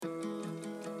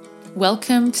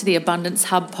Welcome to the Abundance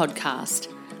Hub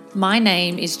podcast. My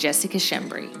name is Jessica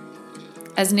Shembry.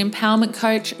 As an empowerment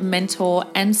coach, mentor,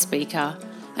 and speaker,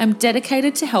 I'm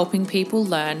dedicated to helping people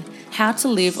learn how to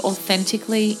live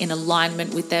authentically in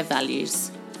alignment with their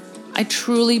values. I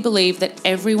truly believe that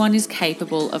everyone is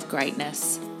capable of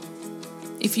greatness.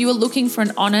 If you are looking for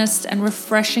an honest and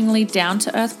refreshingly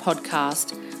down-to-earth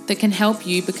podcast that can help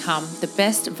you become the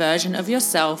best version of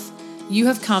yourself, you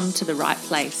have come to the right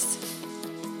place.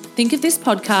 Think of this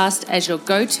podcast as your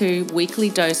go-to weekly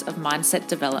dose of mindset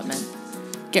development.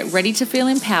 Get ready to feel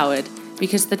empowered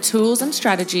because the tools and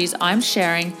strategies I'm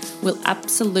sharing will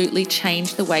absolutely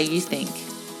change the way you think.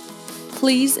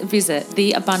 Please visit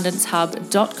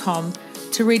theabundancehub.com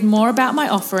to read more about my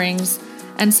offerings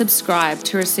and subscribe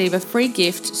to receive a free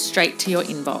gift straight to your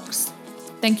inbox.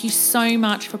 Thank you so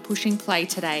much for pushing play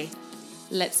today.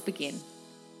 Let's begin.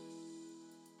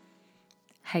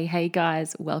 Hey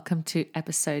guys, welcome to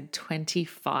episode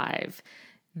 25.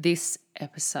 This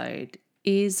episode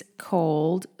is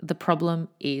called The Problem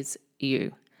Is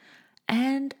You.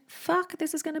 And fuck,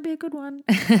 this is going to be a good one.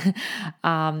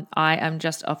 I am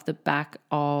just off the back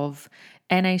of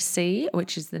NAC,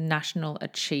 which is the National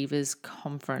Achievers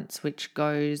Conference, which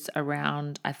goes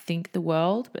around, I think, the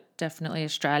world, but definitely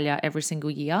Australia every single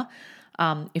year.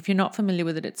 If you're not familiar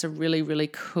with it, it's a really, really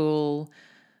cool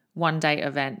one-day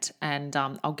event, and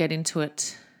I'll get into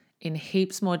it in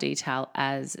heaps more detail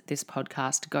as this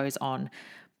podcast goes on.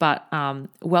 But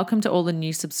welcome to all the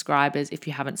new subscribers. If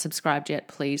you haven't subscribed yet,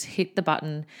 please hit the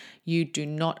button. You do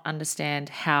not understand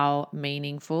how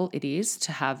meaningful it is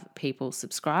to have people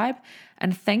subscribe.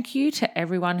 And thank you to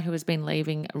everyone who has been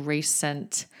leaving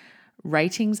recent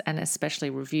ratings and especially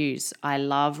reviews. I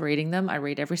love reading them. I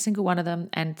read every single one of them.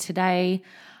 And today,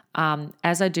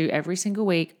 as I do every single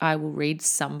week, I will read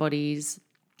somebody's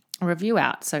review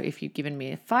out. So if you've given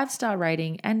me a 5-star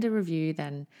rating and a review,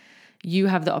 then you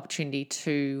have the opportunity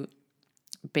to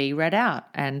be read out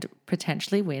and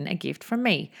potentially win a gift from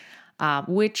me,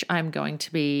 which I'm going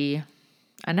to be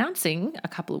announcing a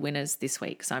couple of winners this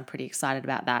week. So I'm pretty excited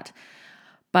about that.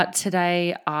 But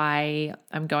today I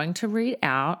am going to read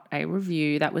out a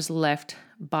review that was left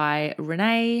by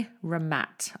Renee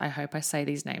Ramat. I hope I say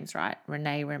these names right.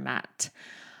 Renee Ramat.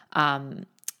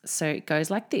 So it goes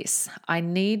like this. I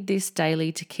need this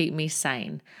daily to keep me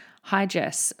sane. Hi,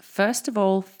 Jess. First of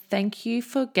all, thank you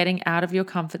for getting out of your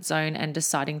comfort zone and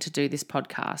deciding to do this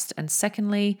podcast. And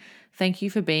secondly, thank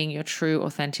you for being your true,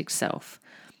 authentic self.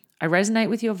 I resonate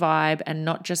with your vibe, and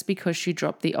not just because you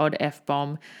dropped the odd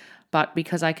F-bomb, but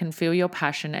because I can feel your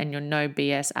passion and your no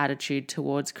BS attitude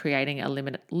towards creating a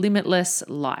limitless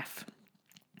life.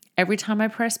 Every time I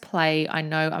press play, I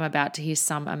know I'm about to hear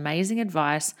some amazing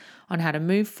advice on how to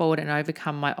move forward and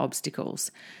overcome my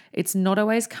obstacles. It's not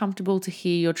always comfortable to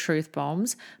hear your truth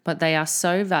bombs, but they are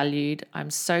so valued. I'm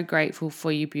so grateful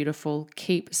for you, beautiful.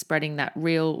 Keep spreading that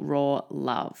real, raw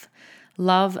love.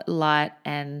 Love, light,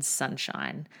 and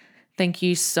sunshine. Thank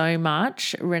you so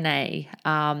much, Renee.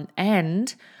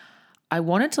 And I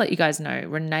wanted to let you guys know,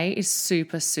 Renee is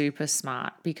super, super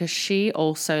smart because she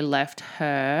also left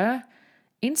her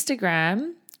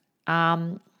Instagram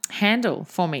handle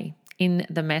for me in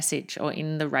the message or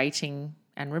in the rating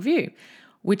and review,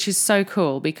 which is so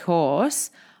cool because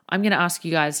I'm going to ask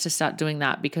you guys to start doing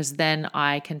that because then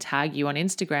I can tag you on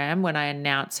Instagram when I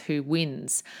announce who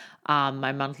wins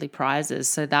my monthly prizes.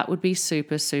 So that would be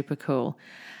super, super cool.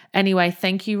 Anyway,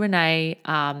 thank you, Renee.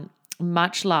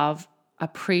 Much love.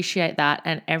 Appreciate that.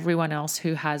 And everyone else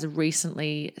who has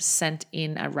recently sent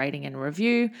in a rating and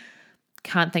review.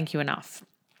 Can't thank you enough.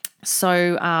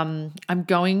 So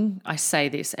I say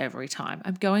this every time,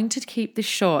 I'm going to keep this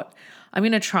short. I'm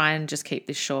going to try and just keep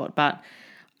this short, but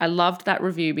I loved that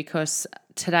review because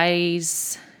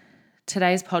today's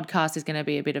podcast is going to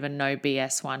be a bit of a no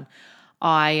BS one.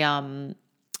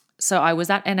 So I was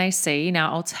at NAC.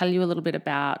 Now I'll tell you a little bit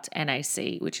about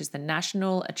NAC, which is the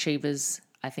National Achievers,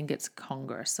 I think it's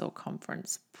Congress or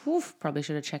Conference. Probably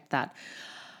should have checked that.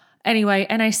 Anyway,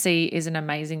 NAC is an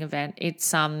amazing event.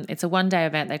 It's a one-day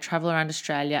event. They travel around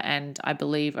Australia and I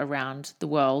believe around the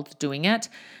world doing it.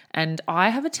 And I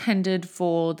have attended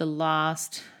for the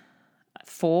last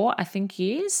 4, I think,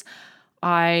 years.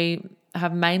 I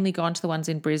have mainly gone to the ones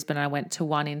in Brisbane. I went to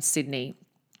one in Sydney.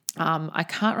 I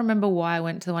can't remember why I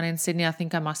went to the one in Sydney. I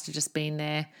think I must have just been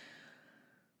there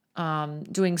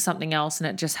doing something else and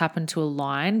it just happened to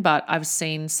align, but I've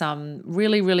seen some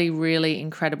really, really, really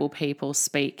incredible people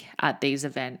speak at these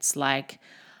events. Like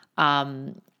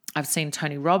I've seen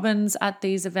Tony Robbins at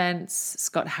these events,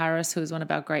 Scott Harris, who is one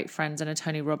of our great friends and a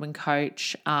Tony Robbins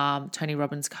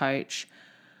coach.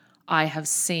 I have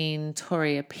seen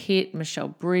Toria Pitt, Michelle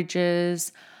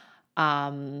Bridges,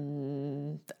 a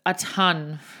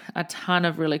ton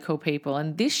of really cool people.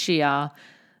 And this year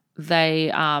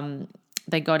they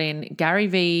got in Gary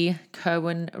Vee,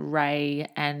 Kerwin Ray,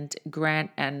 and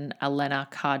Grant and Elena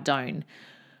Cardone.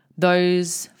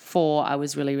 Those four I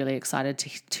was really, really excited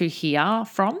to hear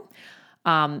from.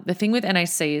 The thing with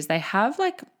NAC is they have,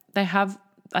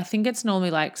 I think it's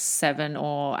normally like 7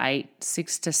 or 8,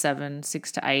 6 to 7,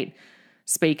 6 to 8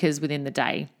 speakers within the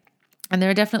day. And there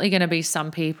are definitely going to be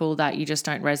some people that you just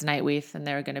don't resonate with, and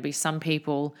there are going to be some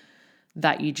people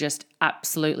that you just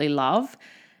absolutely love.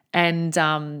 And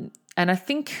I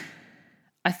think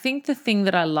the thing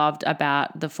that I loved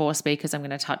about the 4 speakers I'm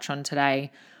going to touch on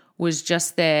today was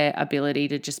just their ability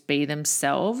to just be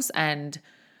themselves and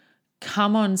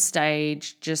come on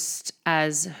stage just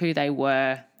as who they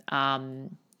were.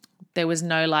 There was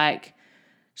no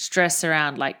stress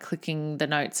around clicking the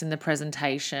notes in the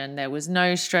presentation. There was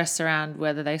no stress around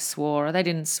whether they swore or they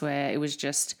didn't swear. It was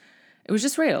just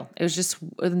real. It was just,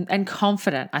 and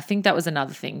confident. I think that was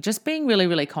another thing, just being really,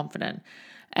 really confident.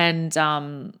 And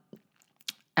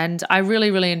I really,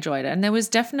 really enjoyed it. And there was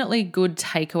definitely good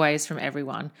takeaways from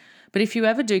everyone. But if you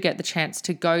ever do get the chance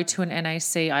to go to an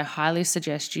NAC, I highly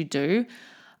suggest you do.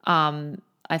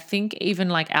 I think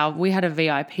even we had a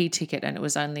VIP ticket and it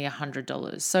was only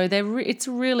 $100. So it's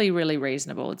really, really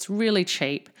reasonable. It's really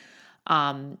cheap.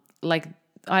 Like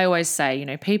I always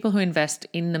say, people who invest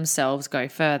in themselves go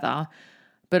further.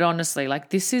 But honestly,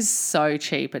 this is so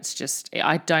cheap. It's just,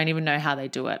 I don't even know how they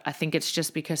do it. I think it's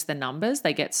just because the numbers,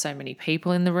 they get so many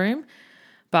people in the room.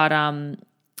 But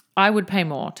I would pay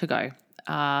more to go.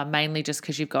 Mainly just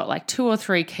because you've got 2 or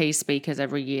 3 key speakers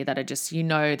every year that are just,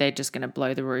 they're just going to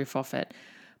blow the roof off it.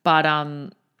 But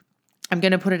I'm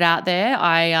going to put it out there.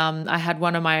 I had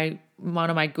one of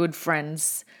my good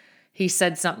friends. He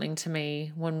said something to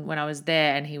me when I was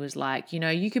there, and he was like,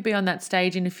 you could be on that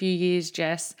stage in a few years,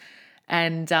 Jess.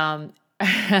 And I'm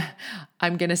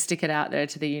going to stick it out there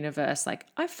to the universe.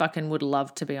 I fucking would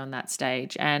love to be on that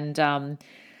stage. And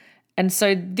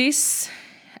so this,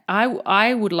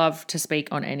 I would love to speak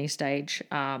on any stage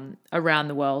around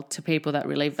the world to people that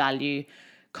really value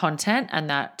content, and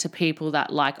that to people that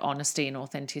like honesty and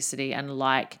authenticity and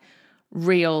like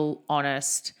real,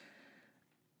 honest,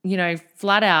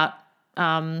 flat out,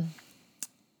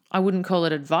 I wouldn't call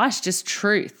it advice, just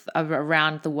truth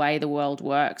around the way the world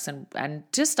works. And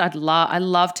just I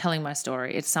love telling my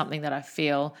story. It's something that I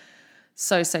feel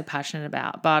so, so passionate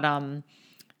about. But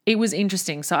it was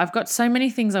interesting. So I've got so many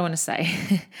things I want to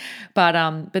say.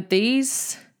 But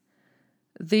these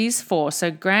 4, so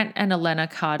Grant and Elena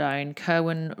Cardone,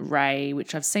 Kerwin Ray,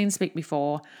 which I've seen speak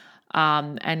before,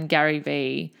 and Gary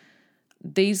Vee,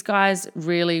 these guys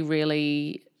really,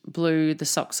 really blew the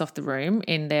socks off the room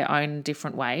in their own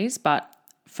different ways. But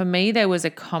for me, there was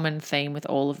a common theme with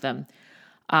all of them.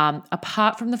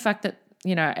 Apart from the fact that,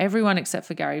 everyone except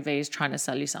for Gary Vee is trying to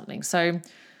sell you something. So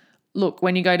look,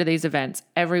 when you go to these events,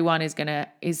 everyone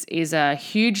is a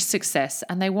huge success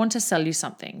and they want to sell you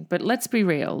something. But let's be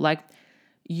real,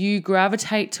 you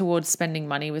gravitate towards spending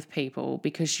money with people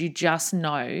because you just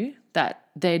know that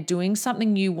they're doing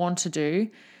something you want to do.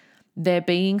 They're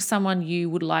being someone you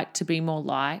would like to be more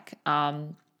like.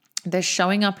 They're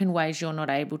showing up in ways you're not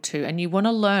able to, and you want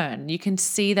to learn. You can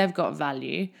see they've got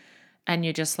value, and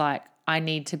you're just like, I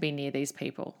need to be near these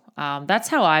people. That's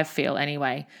how I feel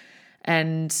anyway.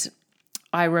 And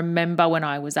I remember when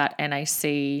I was at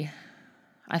NAC,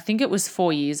 I think it was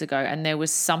 4 years ago, and there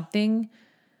was something,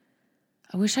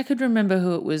 I wish I could remember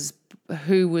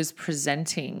who was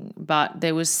presenting, but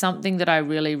there was something that I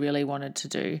really, really wanted to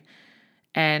do.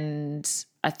 And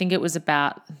I think it was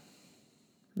about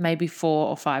maybe $4,000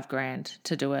 or $5,000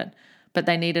 to do it, but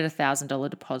they needed $1,000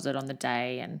 deposit on the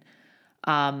day. And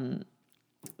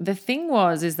the thing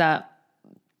is that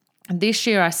this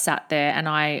year I sat there and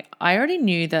I already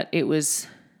knew that it was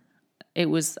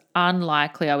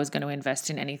unlikely I was going to invest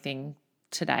in anything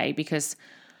today, because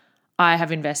I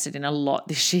have invested in a lot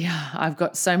this year. I've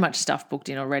got so much stuff booked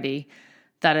in already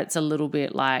that it's a little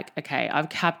bit okay, I've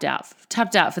tapped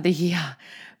out for the year.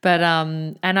 But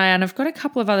and I've got a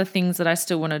couple of other things that I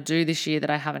still want to do this year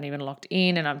that I haven't even locked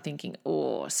in, and I'm thinking,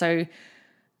 so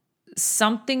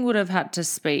something would have had to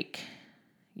speak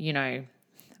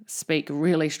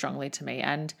really strongly to me.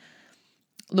 And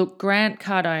look, Grant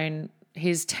Cardone,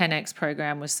 his 10X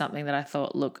program was something that I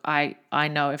thought, look, I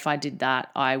know if I did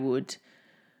that, I would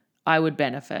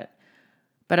benefit.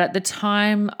 But at the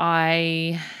time,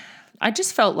 I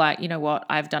just felt like, you know what,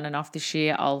 I've done enough this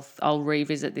year. I'll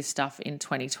revisit this stuff in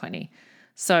 2020.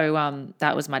 So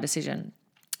that was my decision.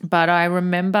 But I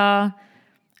remember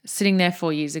sitting there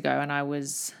 4 years ago, and I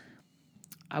was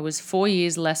 4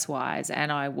 years less wise,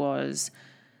 and I was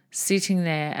sitting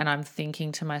there and I'm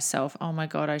thinking to myself, oh my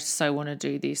God, I so want to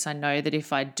do this. I know that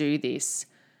if I do this,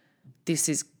 this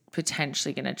is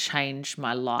potentially going to change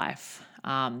my life.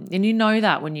 And you know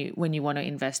that when you want to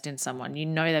invest in someone, you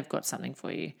know they've got something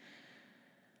for you.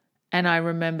 And I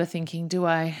remember thinking, do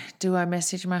I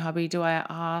message my hubby? Do I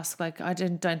ask? Like, I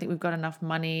don't think we've got enough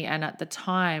money. And at the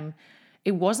time,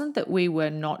 it wasn't that we were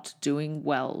not doing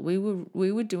well. We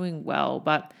were doing well,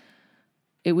 but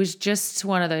it was just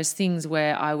one of those things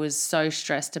where I was so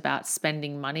stressed about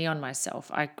spending money on myself.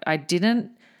 I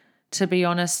didn't, to be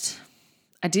honest,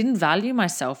 I didn't value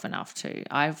myself enough to.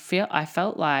 I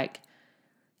felt like,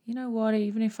 you know what,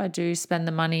 even if I do spend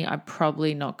the money, I'm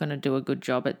probably not going to do a good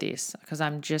job at this because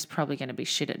I'm just probably going to be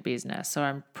shit at business, or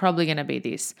I'm probably going to be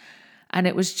this. And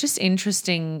it was just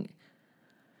interesting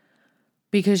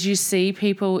because you see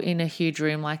people in a huge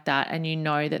room like that, and you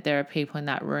know that there are people in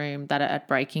that room that are at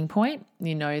breaking point.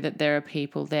 You know that there are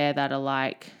people there that are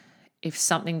like, if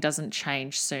something doesn't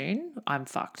change soon, I'm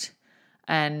fucked.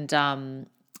 And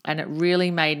it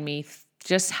really made me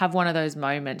just have one of those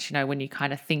moments, you know, when you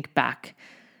kind of think back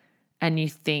and you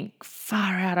think,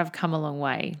 far out, I've come a long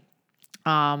way.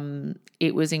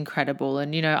 It was incredible.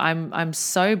 And, you know, I'm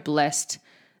so blessed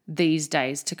these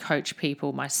days to coach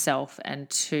people myself, and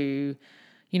to,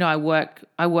 you know,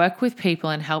 I work with people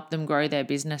and help them grow their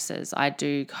businesses. I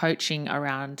do coaching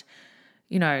around,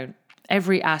 you know,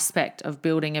 every aspect of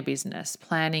building a business,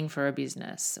 planning for a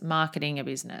business, marketing a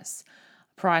business,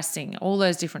 pricing, all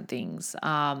those different things.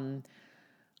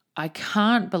 I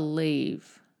can't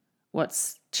believe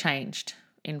what's changed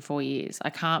in 4 years. I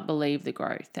can't believe the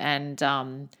growth. And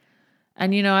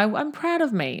you know, I'm proud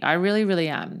of me. I really, really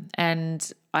am.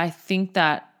 And I think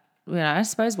that, you know, I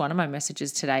suppose one of my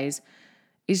messages today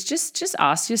is just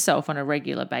ask yourself on a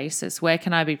regular basis, where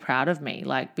can I be proud of me?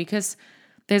 Like, because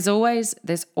there's always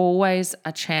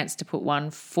a chance to put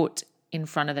one foot in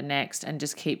front of the next and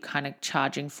just keep kind of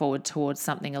charging forward towards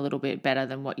something a little bit better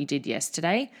than what you did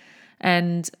yesterday.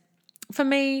 And for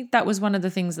me, that was one of the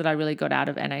things that I really got out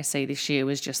of NAC this year,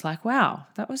 was just like, wow,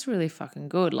 that was really fucking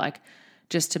good. Like,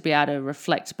 just to be able to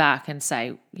reflect back and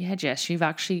say, yeah, Jess, you're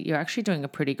actually doing a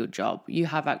pretty good job. You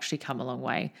have actually come a long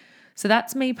way. So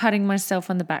that's me patting myself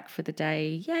on the back for the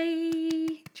day.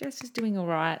 Yay, Jess is doing all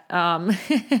right.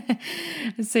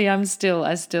 See, I still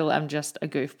am just a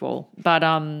goofball.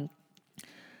 But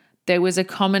there was a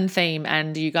common theme,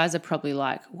 and you guys are probably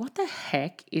like, what the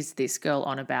heck is this girl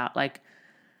on about? Like,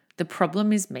 the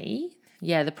problem is me?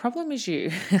 Yeah, the problem is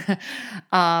you.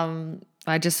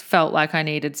 I just felt like I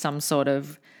needed some sort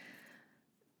of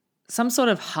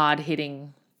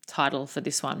hard-hitting title for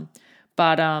this one.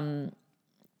 But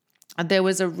there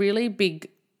was a really big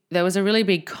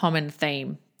common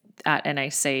theme at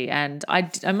NAC, and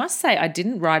I must say I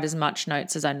didn't write as much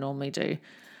notes as I normally do.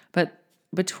 But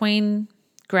between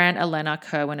Grant, Elena,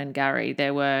 Kerwin, and Gary,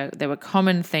 there were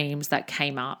common themes that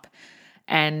came up.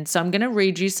 And so I'm going to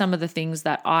read you some of the things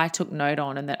that I took note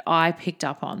on and that I picked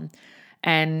up on.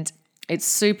 And it's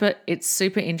super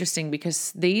interesting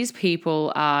because these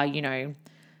people are, you know,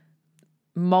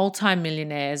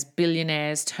 multi-millionaires,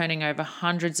 billionaires, turning over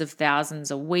hundreds of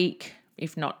thousands a week,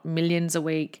 if not millions a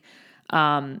week.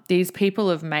 These people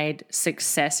have made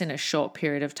success in a short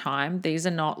period of time. These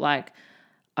are not like,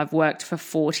 I've worked for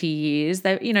 40 years.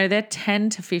 They're 10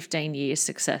 to 15 year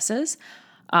successes.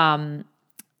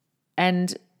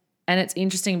 And it's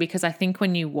interesting because I think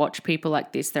when you watch people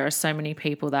like this, there are so many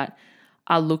people that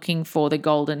are looking for the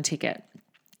golden ticket.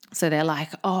 So they're like,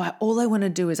 oh, all I want to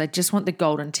do is I just want the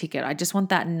golden ticket. I just want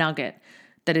that nugget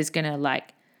that is going to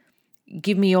like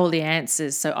give me all the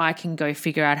answers so I can go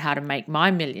figure out how to make my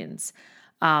millions.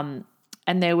 And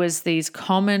there was these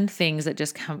common things that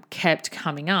just kept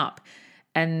coming up.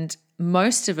 And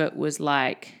most of it was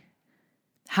like,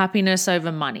 happiness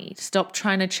over money. Stop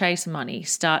trying to chase money.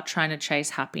 Start trying to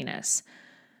chase happiness.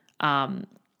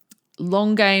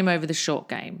 Long game over the short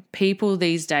game. People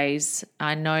these days,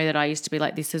 I know that I used to be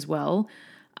like this as well.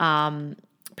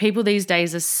 People these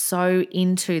days are so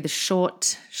into the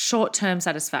short-term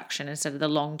satisfaction instead of the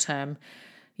long-term,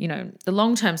 the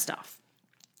long-term stuff.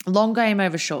 Long game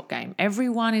over short game.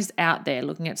 Everyone is out there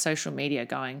looking at social media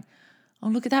going, oh,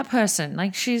 look at that person.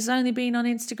 Like, she's only been on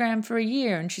Instagram for a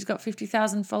year and she's got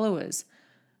 50,000 followers.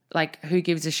 Like, who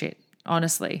gives a shit,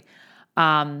 honestly?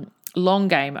 Long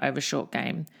game over short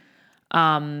game.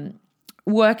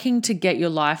 Working to get your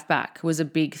life back was a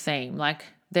big theme. Like,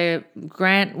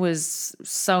 Grant was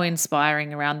so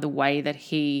inspiring around the way that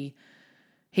he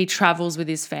he travels with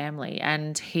his family,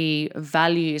 and he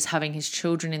values having his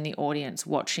children in the audience,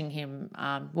 watching him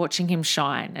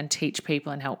shine and teach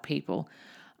people and help people.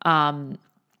 Having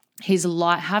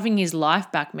his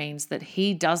life back means that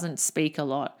he doesn't speak a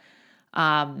lot.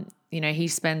 He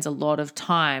spends a lot of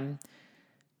time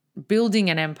building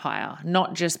an empire,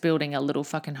 not just building a little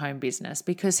fucking home business,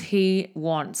 because he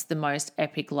wants the most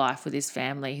epic life with his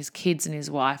family. His kids and his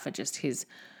wife are just his,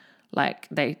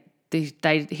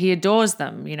 he adores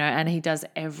them, and he does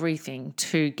everything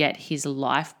to get his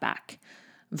life back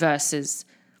versus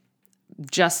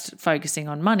just focusing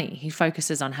on money. He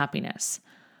focuses on happiness.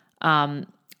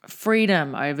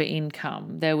 Freedom over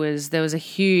income. There was a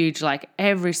huge,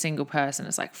 every single person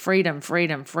is like freedom,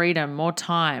 freedom, freedom, more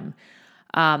time.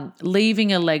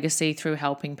 Leaving a legacy through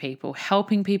helping people,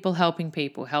 help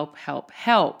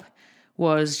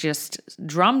was just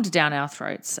drummed down our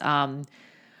throats.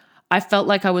 I felt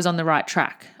like I was on the right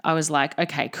track. I was like,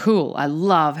 okay, cool. I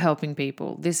love helping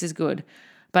people. This is good.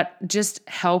 But just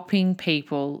helping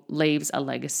people leaves a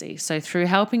legacy. So through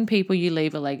helping people, you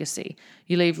leave a legacy.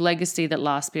 You leave legacy that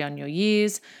lasts beyond your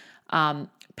years.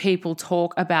 People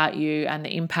talk about you and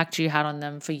the impact you had on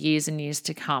them for years and years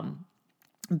to come.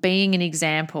 Being an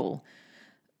example,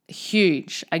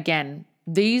 huge. Again,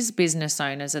 these business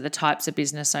owners are the types of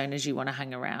business owners you want to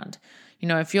hang around.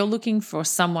 If you're looking for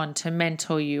someone to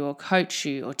mentor you or coach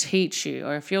you or teach you,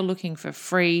 or if you're looking for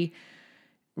free,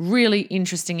 really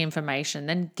interesting information,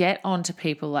 then get onto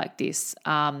people like this,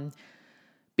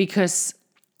 because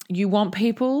you want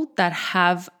people that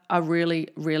have a really,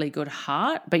 really good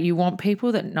heart, but you want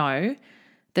people that know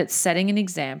that setting an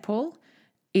example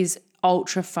is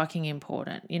ultra fucking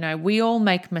important. We all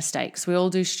make mistakes. We all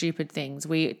do stupid things.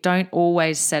 We don't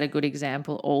always set a good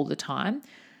example all the time.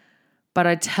 But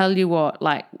I tell you what,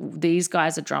 these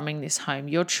guys are drumming this home.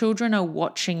 Your children are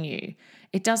watching you.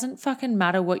 It doesn't fucking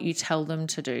matter what you tell them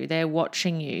to do. They're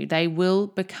watching you. They will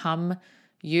become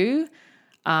you.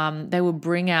 They will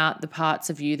bring out the parts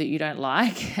of you that you don't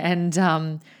like. And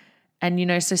so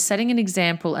setting an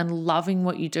example and loving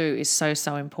what you do is so,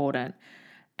 so important.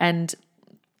 And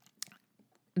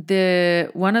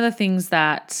one of the things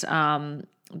that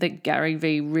Gary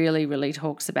Vee really, really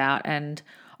talks about, and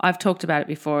I've talked about it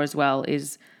before as well,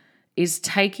 is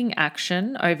taking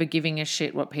action over giving a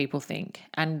shit what people think.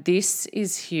 And this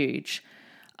is huge.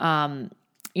 So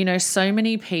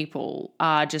many people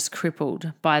are just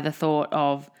crippled by the thought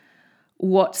of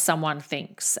what someone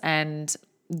thinks. And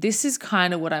this is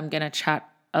kind of what I'm going to chat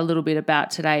a little bit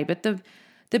about today. But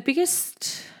the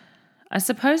biggest, I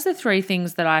suppose the three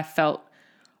things that I felt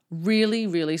really,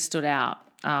 really stood out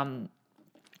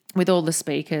with all the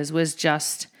speakers was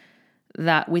just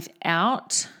that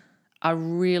without a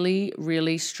really,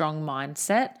 really strong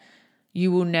mindset,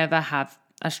 you will never have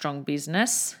a strong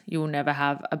business. You will never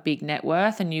have a big net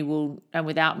worth, and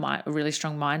without a really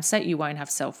strong mindset, you won't have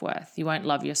self-worth. You won't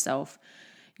love yourself.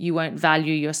 You won't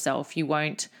value yourself. You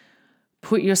won't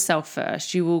put yourself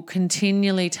first. You will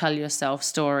continually tell yourself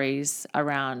stories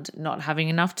around not having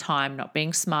enough time, not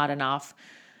being smart enough,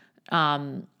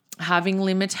 having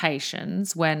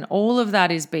limitations, when all of that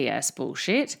is BS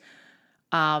bullshit.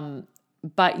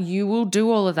 But you will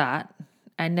do all of that,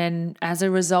 and then as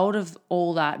a result of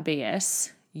all that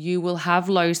BS, you will have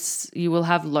low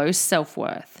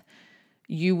self-worth.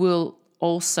 You will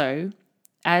also,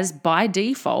 as by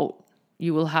default,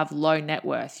 you will have low net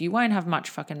worth. You won't have much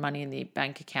fucking money in the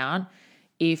bank account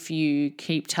if you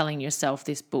keep telling yourself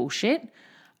this bullshit.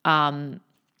 And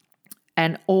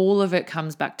all of it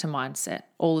comes back to mindset.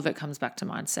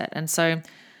 And so,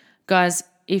 guys,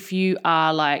 if you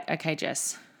are like, okay,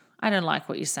 Jess, I don't like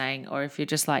what you're saying, or if you're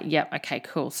just like, yep, okay,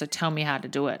 cool, so tell me how to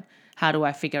do it. How do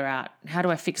I fix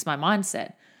my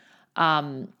mindset?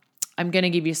 I'm going to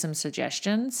give you some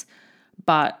suggestions,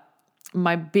 but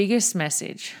my biggest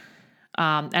message,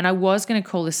 and I was going to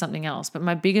call this something else, but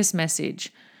my biggest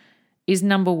message is,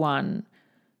 number one,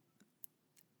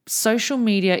 social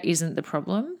media isn't the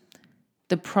problem.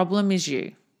 The problem is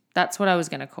you. That's what I was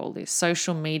going to call this.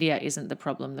 Social media isn't the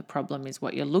problem. The problem is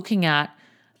what you're looking at,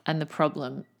 and the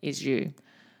problem is you.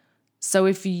 So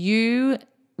if you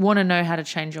want to know how to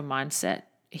change your mindset,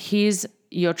 here's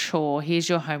your chore, here's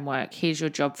your homework, here's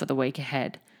your job for the week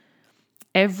ahead.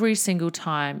 Every single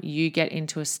time you get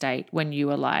into a state when you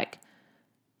are like,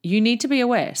 you need to be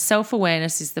aware.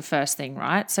 Self-awareness is the first thing,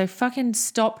 right? So fucking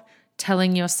stop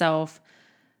telling yourself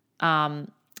that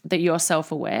you're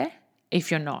self-aware if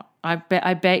you're not. I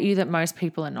bet you that most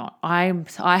people are not. I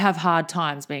have hard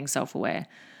times being self-aware.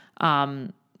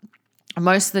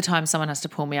 Most of the time someone has to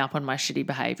pull me up on my shitty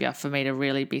behavior for me to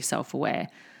really be self-aware.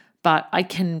 But I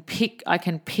can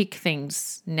pick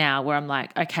things now where I'm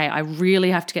like, okay, I really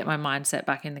have to get my mindset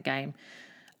back in the game.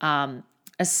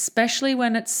 Especially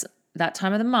when it's that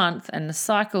time of the month and the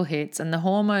cycle hits and the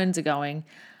hormones are going.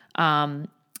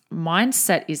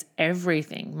 Mindset is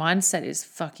everything. Mindset is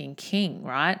fucking king,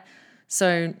 right?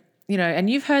 So, and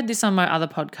you've heard this on my other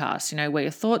podcasts, where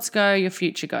your thoughts go, your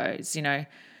future goes,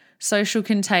 social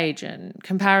contagion,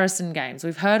 comparison games.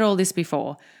 We've heard all this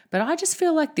before, but I just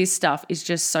feel like this stuff is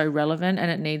just so relevant and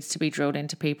it needs to be drilled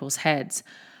into people's heads.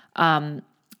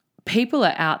 People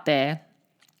are out there,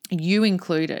 you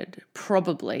included,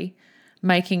 probably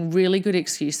making really good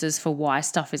excuses for why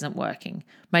stuff isn't working,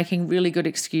 making really good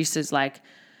excuses like,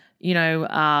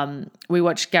 we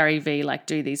watch Gary Vee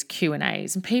do these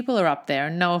Q&As and people are up there,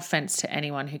 and no offense to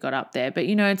anyone who got up there, but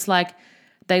it's like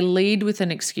they lead with an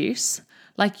excuse.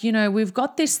 We've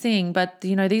got this thing, but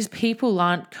these people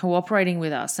aren't cooperating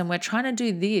with us and we're trying to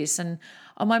do this. And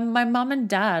my mum and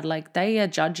dad, they are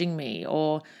judging me,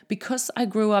 or because I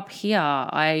grew up here,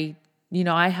 I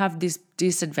have this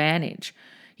disadvantage.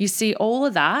 You see, all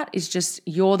of that is just,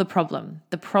 you're the problem.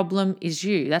 The problem is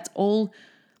you. That's all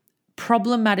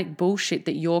problematic bullshit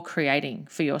that you're creating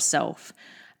for yourself.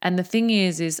 And the thing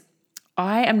is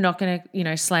I am not going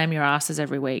to, slam your asses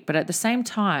every week, but at the same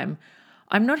time,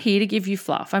 I'm not here to give you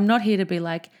fluff. I'm not here to be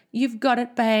like, you've got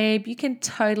it, babe. You can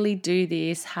totally do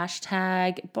this.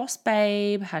 # boss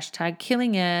babe, #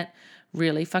 killing it.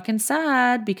 Really fucking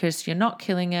sad because you're not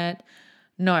killing it.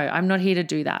 No, I'm not here to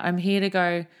do that. I'm here to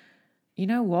go, you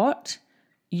know what?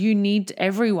 You need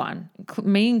everyone,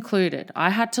 me included.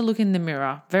 I had to look in the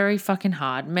mirror very fucking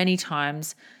hard many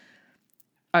times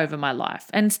over my life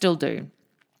and still do.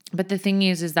 But the thing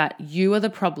is that you are the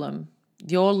problem.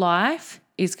 Your life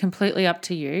is completely up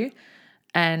to you,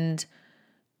 and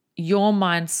your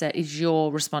mindset is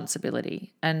your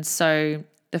responsibility. And so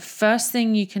the first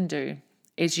thing you can do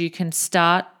is you can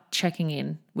start checking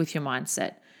in with your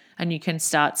mindset, and you can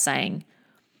start saying,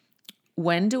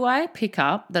 when do I pick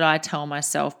up that I tell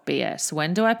myself BS?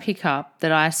 When do I pick up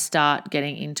that I start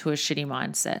getting into a shitty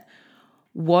mindset?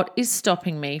 What is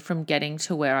stopping me from getting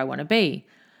to where I want to be?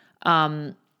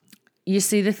 You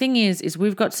see, the thing is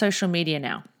we've got social media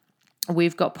now.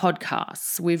 We've got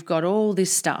podcasts. We've got all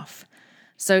this stuff.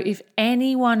 So if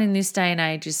anyone in this day and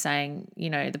age is saying,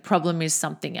 the problem is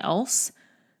something else,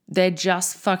 they're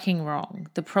just fucking wrong.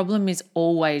 The problem is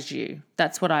always you.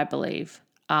 That's what I believe.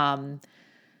 And,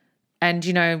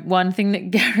 one thing that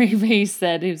Gary Vee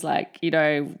said is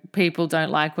people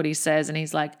don't like what he says. And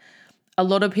he's like, a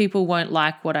lot of people won't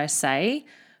like what I say,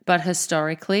 but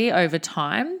historically over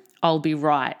time, I'll be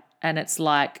right. And it's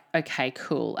like, okay,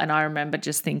 cool. And I remember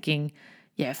just thinking,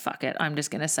 yeah, fuck it. I'm just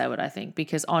going to say what I think,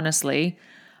 because honestly,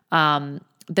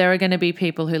 there are going to be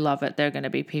people who love it. There are going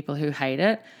to be people who hate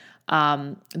it.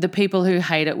 The people who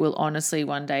hate it will honestly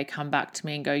one day come back to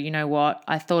me and go, you know what?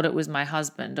 I thought it was my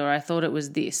husband, or I thought it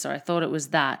was this, or I thought it was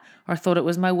that, or I thought it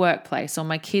was my workplace or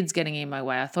my kids getting in my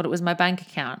way. I thought it was my bank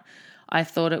account. I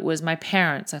thought it was my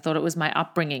parents. I thought it was my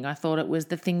upbringing. I thought it was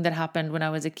the thing that happened when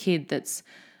I was a kid that's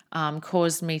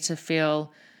caused me to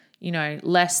feel,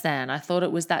 less than. I thought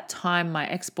it was that time my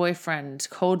ex-boyfriend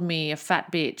called me a fat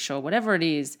bitch or whatever it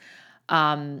is.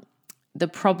 The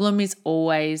problem is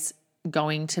always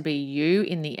going to be you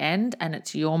in the end, and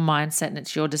it's your mindset and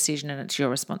it's your decision and it's your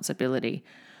responsibility.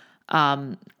 We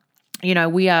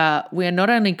are not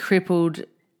only crippled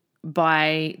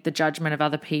by the judgment of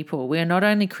other people, we are not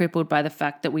only crippled by the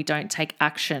fact that we don't take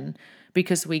action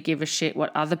because we give a shit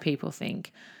what other people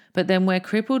think, but then we're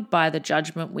crippled by the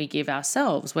judgment we give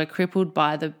ourselves. We're crippled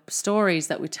by the stories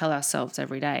that we tell ourselves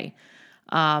every day.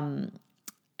 And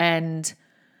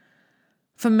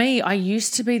for me, I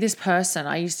used to be this person.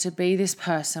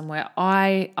 Where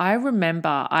I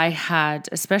remember I had,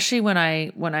 especially when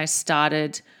I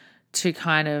started to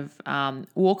kind of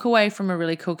walk away from a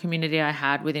really cool community I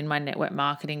had within my network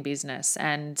marketing business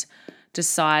and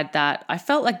decide that I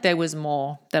felt like there was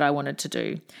more that I wanted to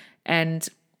do. And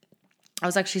I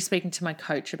was actually speaking to my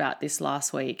coach about this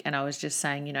last week, and I was just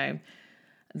saying,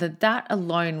 that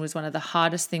alone was one of the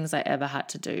hardest things I ever had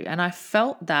to do. And I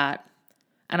felt that,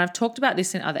 and I've talked about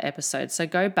this in other episodes, so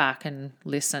go back and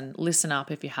listen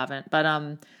up if you haven't. But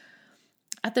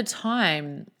at the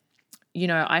time,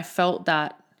 I felt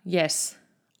that, yes,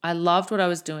 I loved what I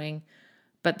was doing,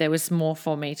 but there was more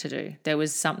for me to do. There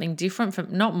was something different from,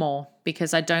 not more,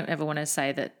 because I don't ever want to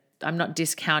say that I'm not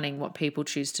discounting what people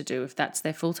choose to do. If that's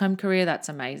their full-time career, that's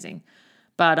amazing.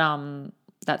 But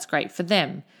that's great for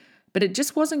them. But it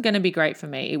just wasn't going to be great for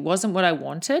me. It wasn't what I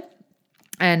wanted.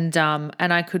 And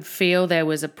I could feel there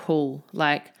was a pull.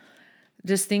 Like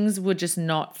just things were just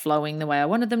not flowing the way I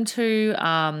wanted them to.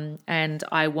 And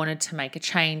I wanted to make a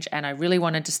change, and I really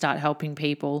wanted to start helping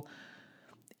people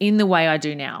in the way I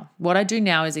do now. What I do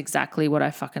now is exactly what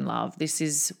I fucking love. This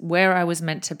is where I was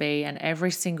meant to be, and every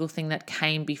single thing that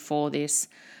came before this,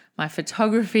 my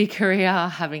photography career,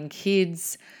 having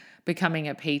kids, becoming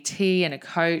a PT and a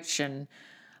coach, and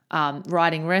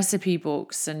writing recipe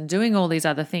books and doing all these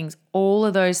other things, all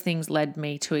of those things led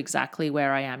me to exactly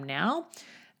where I am now.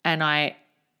 And I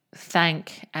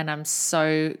thank and I'm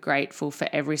so grateful for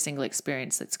every single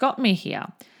experience that's got me here.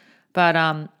 But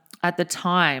at the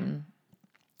time,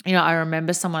 I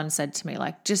remember someone said to me,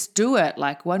 like, just do it.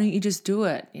 Like, why don't you just do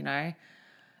it?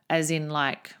 As in,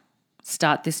 like,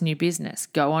 start this new business,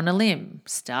 go on a limb,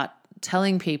 start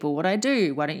telling people what I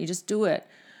do. Why don't you just do it?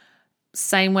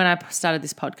 Same when I started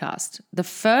this podcast. The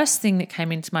first thing that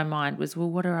came into my mind was, well,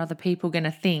 what are other people going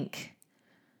to think?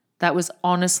 That was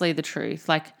honestly the truth.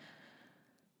 Like,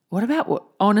 what about what?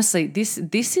 Honestly, this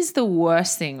is the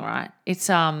worst thing, right? It's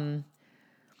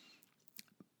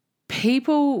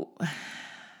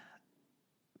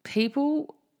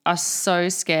people are so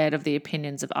scared of the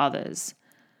opinions of others.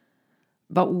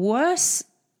 But worse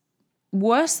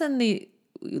than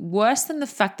the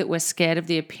fact that we're scared of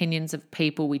the opinions of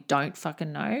people we don't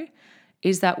fucking know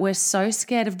is that we're so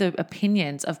scared of the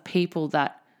opinions of people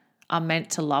that are meant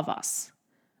to love us,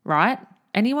 right?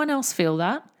 Anyone else feel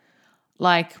that?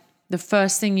 Like, the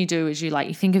first thing you do is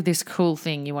you think of this cool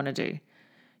thing you want to do.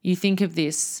 You think of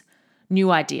this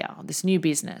new idea, this new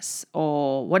business,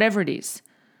 or whatever it is.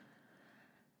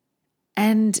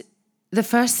 And the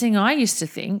first thing I used to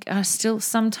think,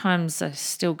 sometimes I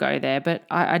still go there, but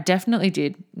I definitely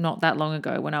did not that long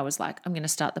ago when I was like, I'm going to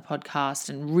start the podcast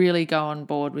and really go on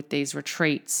board with these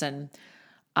retreats. And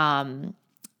I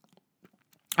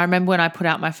remember when I put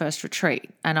out my first retreat,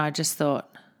 and I just thought,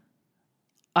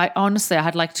 I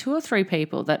had like 2 or 3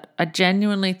 people that I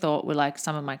genuinely thought were like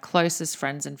some of my closest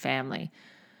friends and family.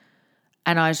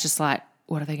 And I was just like,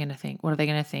 what are they going to think? What are they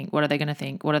going to think? What are they going to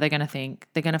think? What are they going to think?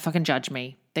 They're going to fucking judge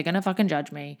me. They're going to fucking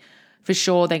judge me. For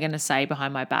sure, they're going to say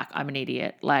behind my back, I'm an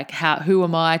idiot. Like, who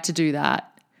am I to do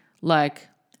that? Like,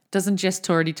 doesn't Jess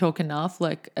already talk enough?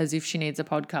 Like, as if she needs a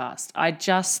podcast.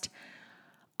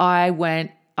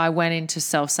 I went into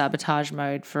self-sabotage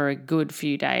mode for a good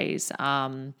few days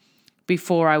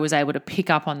before I was able to pick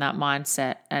up on that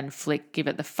mindset and give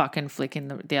it the fucking flick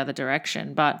in the other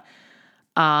direction. But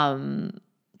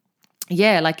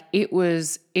yeah, like it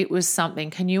was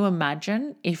something. Can you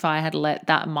imagine if I had let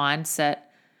that mindset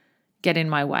get in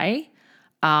my way?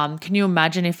 Can you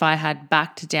imagine if I had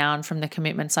backed down from the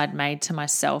commitments I'd made to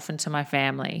myself and to my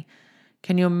family?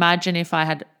 Can you imagine if I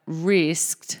had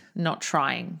risked not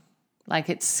trying? Like,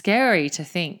 it's scary to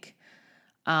think.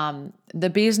 The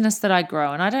business that I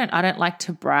grow, and I don't like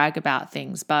to brag about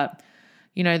things, but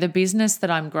the business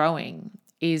that I'm growing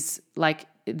is like,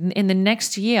 in the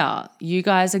next year, you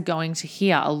guys are going to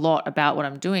hear a lot about what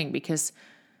I'm doing, because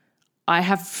I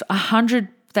have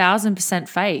 100,000%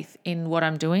 faith in what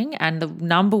I'm doing. And the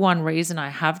number one reason I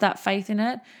have that faith in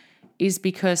it is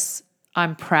because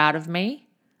I'm proud of me.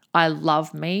 I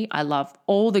love me. I love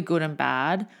all the good and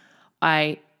bad.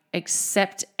 I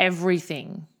accept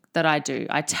everything that I do.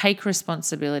 I take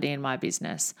responsibility in my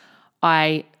business.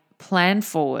 I plan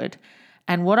forward.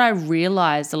 And what I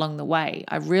realized along the way,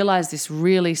 I realized this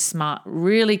really smart,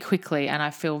 really quickly, and I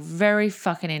feel very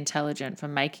fucking intelligent for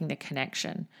making the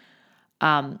connection,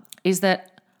 is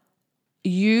that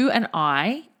you and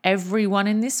I, everyone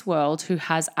in this world who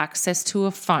has access to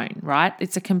a phone, right?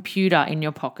 It's a computer in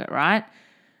your pocket, right?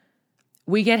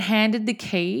 We get handed the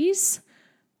keys,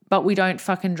 but we don't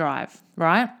fucking drive,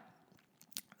 right?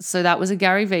 So that was a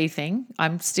Gary Vee thing.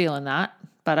 I'm stealing that,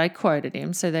 but I quoted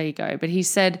him. So there you go. But he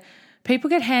said, people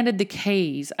get handed the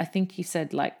keys. I think he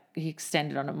said, like, he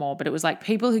extended on it more, but it was like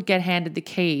people who get handed the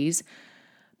keys,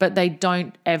 but they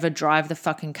don't ever drive the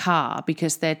fucking car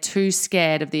because they're too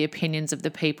scared of the opinions of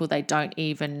the people they don't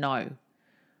even know.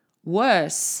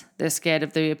 Worse, they're scared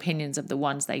of the opinions of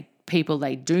the people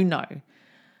they do know.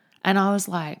 And I was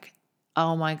like,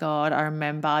 oh my God, I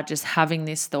remember just having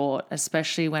this thought,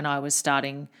 especially when I was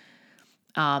starting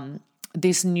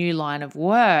this new line of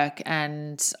work.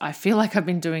 And I feel like I've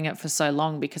been doing it for so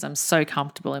long because I'm so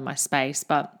comfortable in my space.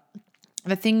 But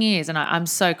the thing is, and I'm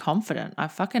so confident, I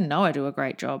fucking know I do a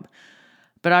great job.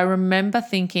 But I remember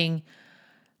thinking,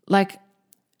 like,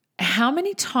 how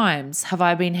many times have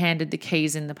I been handed the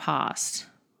keys in the past?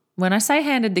 When I say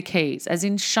handed the keys, as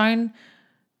in shown,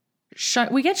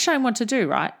 we get shown what to do,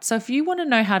 right? So if you want to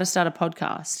know how to start a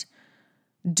podcast,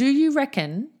 do you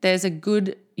reckon there's a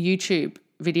good YouTube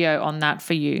video on that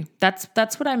for you. That's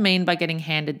what I mean by getting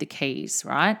handed the keys,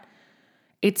 right?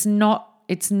 It's not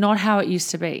how it used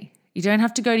to be. You don't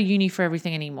have to go to uni for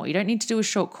everything anymore. You don't need to do a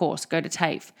short course, go to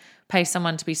TAFE, pay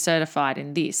someone to be certified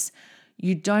in this.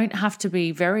 You don't have to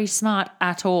be very smart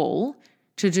at all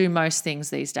to do most things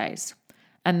these days.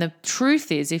 And the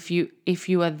truth is, if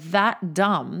you are that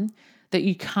dumb that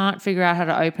you can't figure out how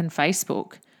to open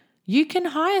Facebook, you can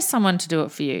hire someone to do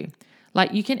it for you.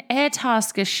 Like, you can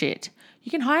Airtasker a shit.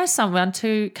 You can hire someone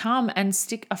to come and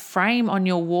stick a frame on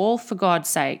your wall, for God's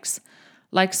sakes.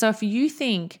 Like, so if you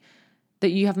think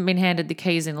that you haven't been handed the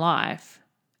keys in life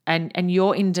and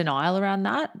you're in denial around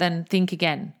that, then think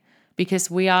again,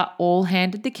 because we are all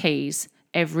handed the keys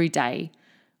every day.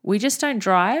 We just don't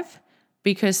drive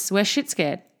because we're shit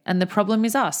scared. And the problem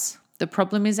is us. The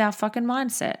problem is our fucking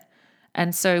mindset.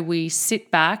 And so we sit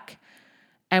back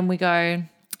and we go,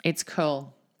 it's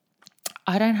cool.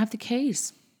 I don't have the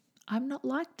keys. I'm not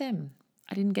like them.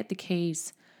 I didn't get the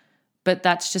keys. But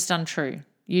that's just untrue.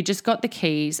 You just got the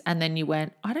keys and then you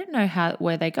went, I don't know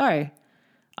where they go.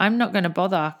 I'm not going to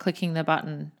bother clicking the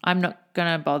button. I'm not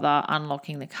going to bother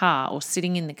unlocking the car or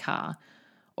sitting in the car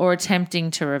or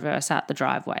attempting to reverse out the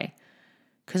driveway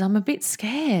because I'm a bit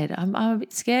scared. I'm a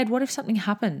bit scared. What if something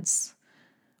happens?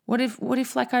 What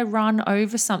if like I run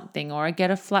over something or I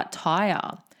get a flat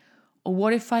tire? Or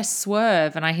what if I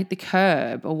swerve and I hit the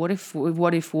curb? Or what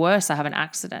if worse, I have an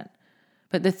accident?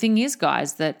 But the thing is,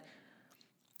 guys, that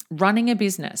running a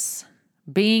business,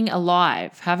 being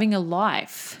alive, having a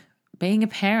life, being a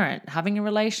parent, having a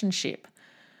relationship,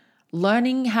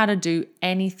 learning how to do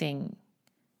anything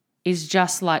is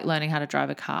just like learning how to drive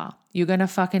a car. You're going to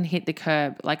fucking hit the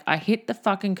curb. Like, I hit the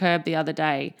fucking curb the other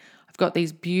day. I've got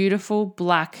these beautiful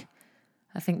black,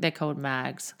 I think they're called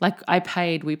mags. Like,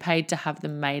 we paid to have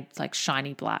them made like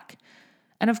shiny black.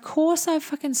 And of course I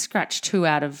fucking scratched 2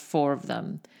 out of 4 of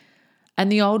them. And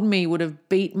the old me would have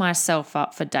beat myself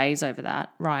up for days over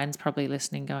that. Ryan's probably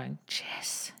listening going,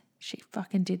 Jess, she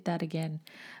fucking did that again.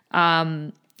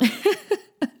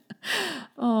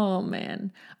 Oh,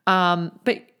 man.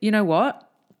 But you know what?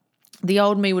 The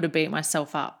old me would have beat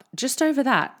myself up just over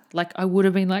that. Like, I would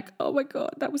have been like, oh my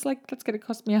God, that's going to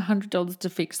cost me $100 to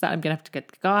fix that. I'm going to have to get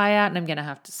the guy out and I'm going to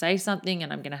have to say something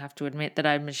and I'm going to have to admit that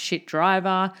I'm a shit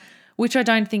driver, which I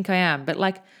don't think I am. But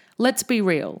like, let's be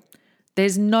real.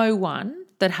 There's no one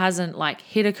that hasn't like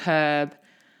hit a curb,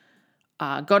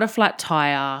 got a flat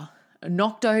tire,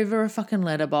 knocked over a fucking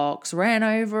letterbox, ran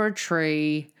over a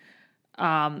tree,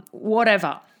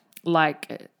 whatever,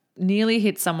 like nearly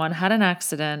hit someone, had an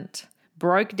accident,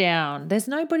 broke down. There's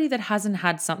nobody that hasn't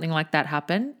had something like that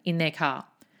happen in their car.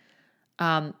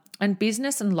 And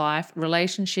business and life,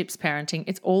 relationships, parenting,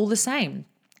 it's all the same.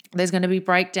 There's going to be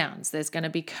breakdowns. There's going to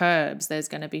be curbs. There's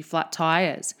going to be flat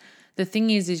tires. The thing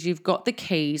is you've got the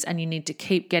keys and you need to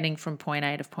keep getting from point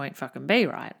A to point fucking B,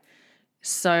 right?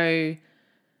 So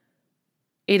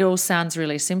it all sounds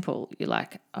really simple. You're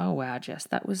like, oh, wow, Jess,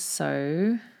 that was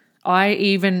so... I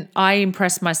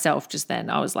impressed myself just then.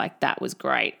 I was like, that was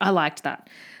great. I liked that.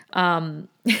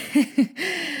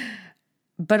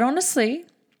 But honestly,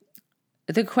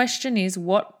 the question is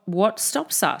what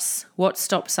stops us? What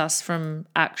stops us from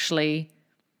actually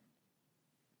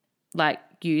like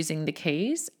using the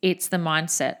keys? It's the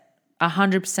mindset,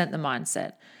 100% the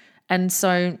mindset. And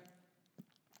so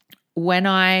when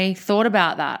I thought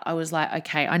about that, I was like,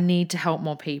 okay, I need to help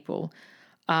more people.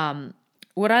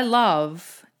 What I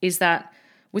love is that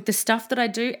with the stuff that I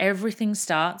do, everything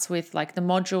starts with like the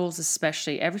modules,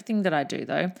 especially everything that I do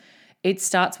though, it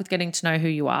starts with getting to know who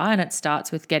you are and it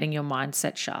starts with getting your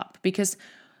mindset sharp. Because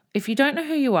if you don't know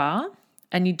who you are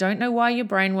and you don't know why your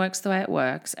brain works the way it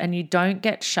works and you don't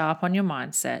get sharp on your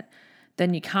mindset,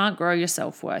 then you can't grow your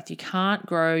self-worth. You can't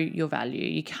grow your value.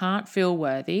 You can't feel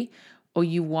worthy or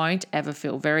you won't ever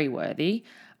feel very worthy.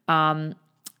 And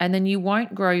then you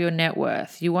won't grow your net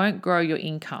worth. You won't grow your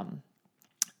income.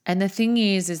 And the thing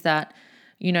is that,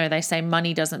 you know, they say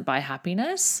money doesn't buy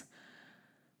happiness.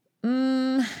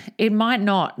 It might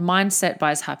not. Mindset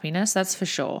buys happiness, that's for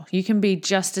sure. You can be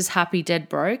just as happy dead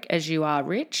broke as you are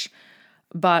rich.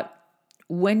 But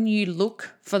when you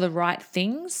look for the right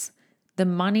things, the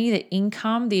money, the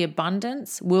income, the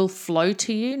abundance will flow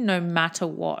to you no matter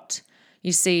what.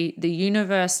 You see, the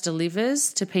universe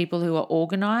delivers to people who are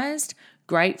organized,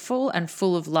 grateful, and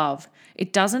full of love.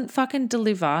 It doesn't fucking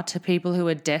deliver to people who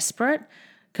are desperate,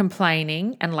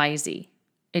 complaining, and lazy.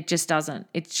 It just doesn't.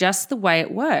 It's just the way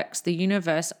it works. The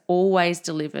universe always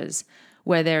delivers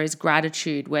where there is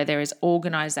gratitude, where there is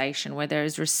organization, where there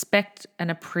is respect and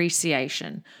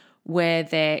appreciation, where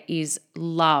there is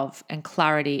love and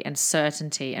clarity and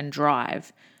certainty and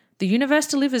drive. The universe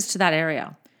delivers to that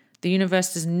area. The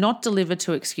universe does not deliver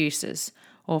to excuses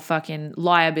or fucking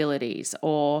liabilities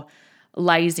or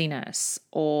laziness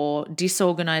or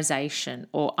disorganization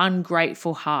or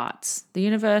ungrateful hearts. The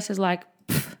universe is like,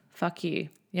 fuck you.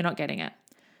 You're not getting it.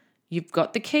 You've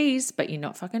got the keys, but you're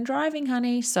not fucking driving,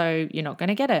 honey. So you're not going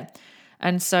to get it.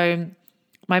 And so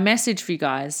my message for you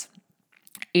guys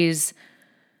is,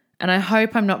 and I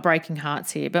hope I'm not breaking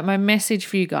hearts here, but my message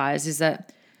for you guys is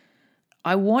that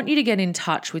I want you to get in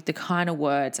touch with the kind of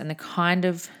words and the kind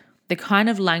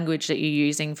of language that you're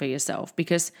using for yourself,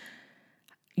 because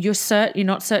you're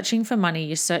not searching for money,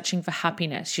 you're searching for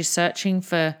happiness, you're searching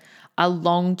for a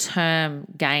long-term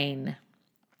gain.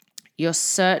 You're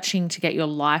searching to get your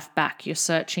life back. You're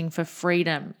searching for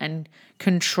freedom and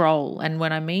control. And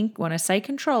when I say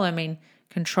control, I mean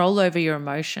control over your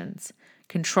emotions,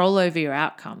 control over your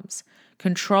outcomes,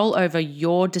 control over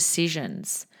your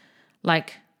decisions.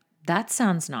 Like, that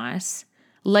sounds nice.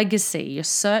 Legacy. You're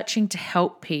searching to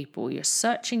help people. You're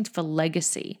searching for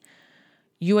legacy.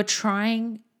 You are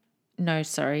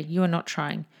not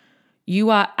trying. You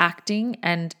are acting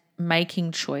and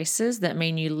making choices that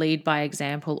mean you lead by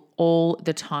example all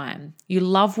the time. You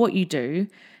love what you do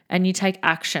and you take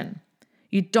action.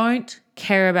 You don't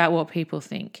care about what people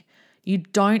think. You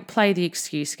don't play the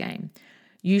excuse game.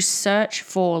 You search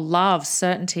for love,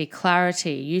 certainty,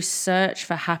 clarity. You search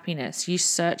for happiness. You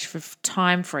search for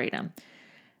time freedom,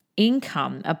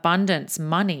 income, abundance,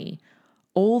 money.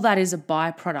 All that is a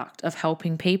byproduct of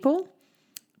helping people,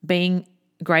 being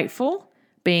grateful,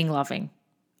 being loving.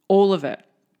 All of it.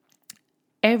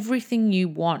 Everything you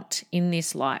want in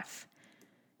this life,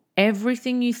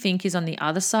 everything you think is on the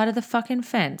other side of the fucking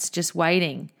fence, just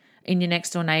waiting in your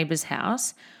next door neighbor's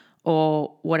house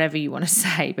or whatever you want to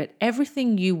say, but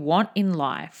everything you want in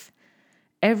life,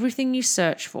 everything you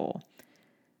search for,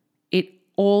 it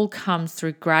all comes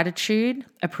through gratitude,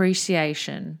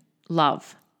 appreciation,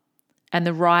 love, and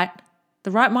the right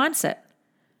mindset.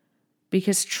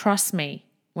 Because trust me,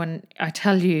 when I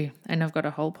tell you, and I've got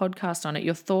a whole podcast on it,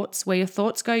 where your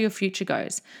thoughts go, your future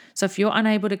goes. So if you're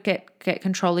unable to get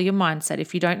control of your mindset,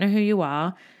 if you don't know who you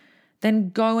are, then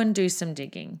go and do some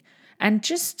digging. And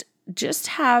just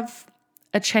have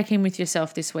a check-in with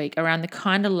yourself this week around the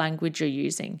kind of language you're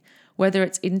using, whether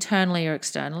it's internally or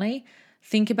externally.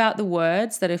 Think about the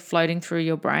words that are floating through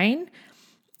your brain.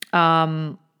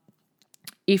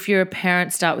 If you're a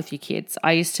parent, start with your kids.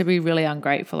 I used to be really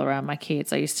ungrateful around my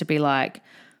kids. I used to be like,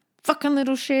 fucking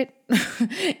little shit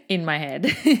in my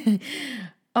head.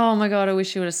 Oh my God, I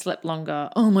wish you would have slept longer.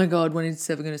 Oh my God, when is this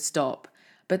ever going to stop?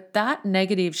 But that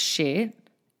negative shit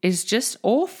is just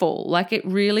awful. Like, it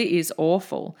really is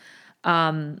awful.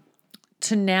 To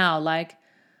now, like,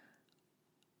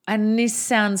 and this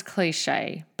sounds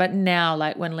cliche, but now,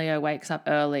 like, when Leo wakes up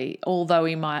early, although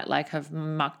he might like have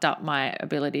mucked up my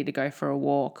ability to go for a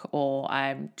walk, or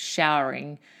I'm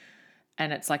showering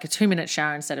and it's like a 2-minute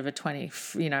shower instead of a 20,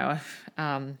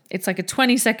 it's like a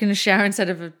 20-second shower instead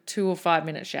of a 2 or 5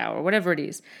 minute shower, or whatever it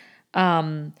is.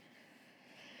 The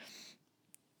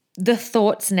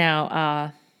thoughts now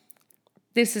are,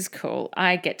 this is cool.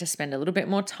 I get to spend a little bit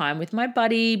more time with my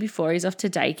buddy before he's off to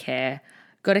daycare.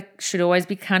 Should always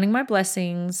be counting my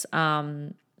blessings.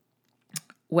 Where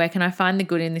can I find the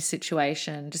good in this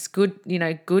situation? Just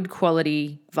good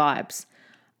quality vibes.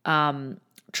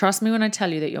 Trust me when I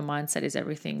tell you that your mindset is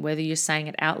everything. Whether you're saying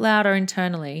it out loud or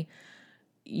internally,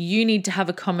 you need to have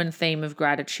a common theme of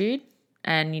gratitude,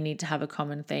 and you need to have a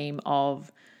common theme of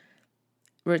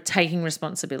taking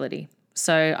responsibility.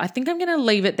 So I think I'm going to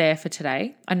leave it there for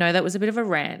today. I know that was a bit of a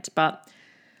rant, but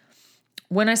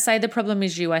when I say the problem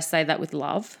is you, I say that with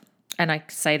love, and I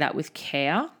say that with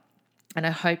care. And I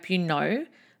hope you know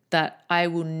that I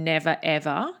will never,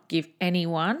 ever give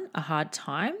anyone a hard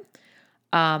time.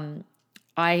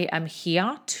 I am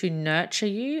here to nurture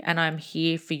you, and I'm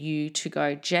here for you to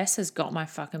go, Jess has got my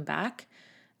fucking back.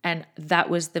 And that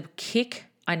was the kick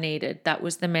I needed. That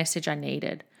was the message I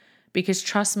needed. Because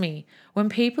trust me, when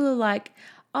people are like,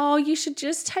 oh, you should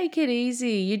just take it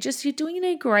easy. You're doing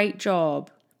a great job.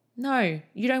 No,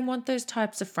 you don't want those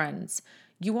types of friends.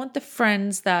 You want the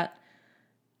friends that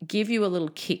give you a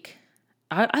little kick.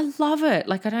 I love it.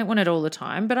 Like, I don't want it all the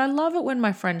time, but I love it when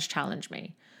my friends challenge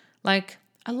me. Like,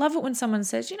 I love it when someone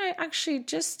says, actually,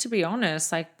 just to be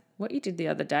honest, like what you did the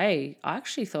other day, I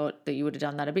actually thought that you would have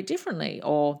done that a bit differently,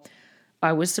 or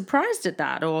I was surprised at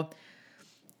that. Or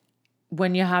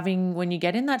when you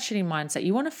get in that shitty mindset,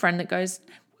 you want a friend that goes,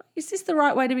 is this the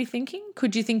right way to be thinking?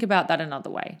 Could you think about that another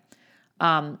way?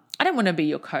 I don't want to be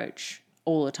your coach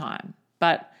all the time,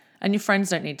 and your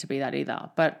friends don't need to be that either.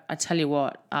 But I tell you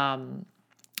what,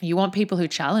 you want people who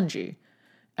challenge you.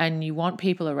 And you want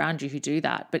people around you who do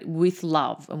that, but with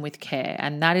love and with care.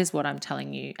 And that is what I'm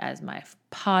telling you as my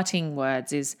parting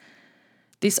words is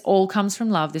this all comes from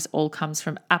love. This all comes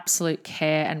from absolute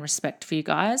care and respect for you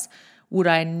guys. Would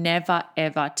I never,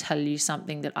 ever tell you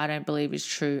something that I don't believe is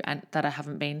true and that I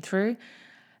haven't been through?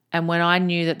 And when I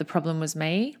knew that the problem was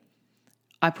me,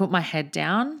 I put my head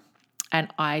down and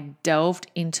I delved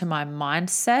into my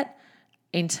mindset,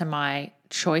 into my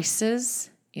choices,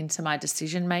 into my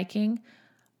decision making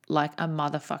like a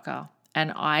motherfucker.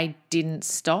 And I didn't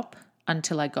stop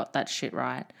until I got that shit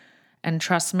right. And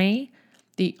trust me,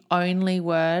 the only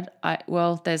word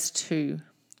there's two,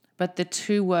 but the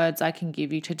two words I can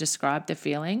give you to describe the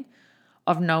feeling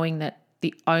of knowing that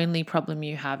the only problem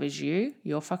you have is you,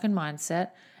 your fucking mindset,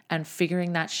 and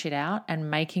figuring that shit out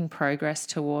and making progress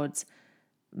towards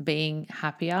being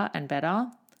happier and better.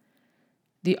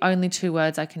 The only two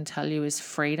words I can tell you is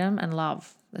freedom and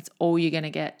love. That's all you're going to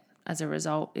get as a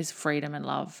result is freedom and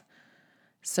love.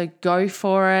 So go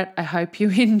for it. I hope you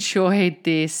enjoyed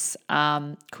this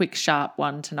quick, sharp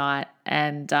one tonight.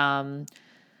 And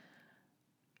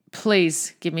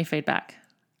please give me feedback.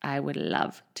 I would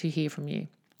love to hear from you.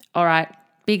 All right.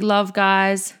 Big love,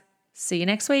 guys. See you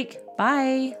next week.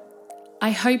 Bye.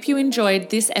 I hope you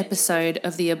enjoyed this episode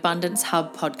of the Abundance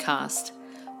Hub podcast.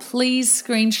 Please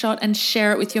screenshot and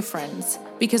share it with your friends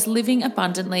because living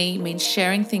abundantly means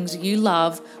sharing things you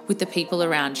love with the people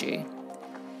around you.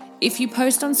 If you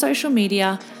post on social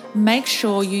media, make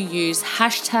sure you use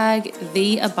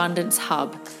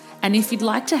 #TheAbundanceHub. And if you'd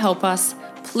like to help us,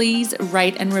 please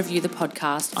rate and review the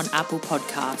podcast on Apple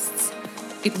Podcasts.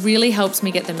 It really helps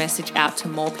me get the message out to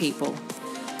more people.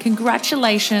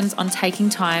 Congratulations on taking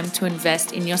time to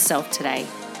invest in yourself today.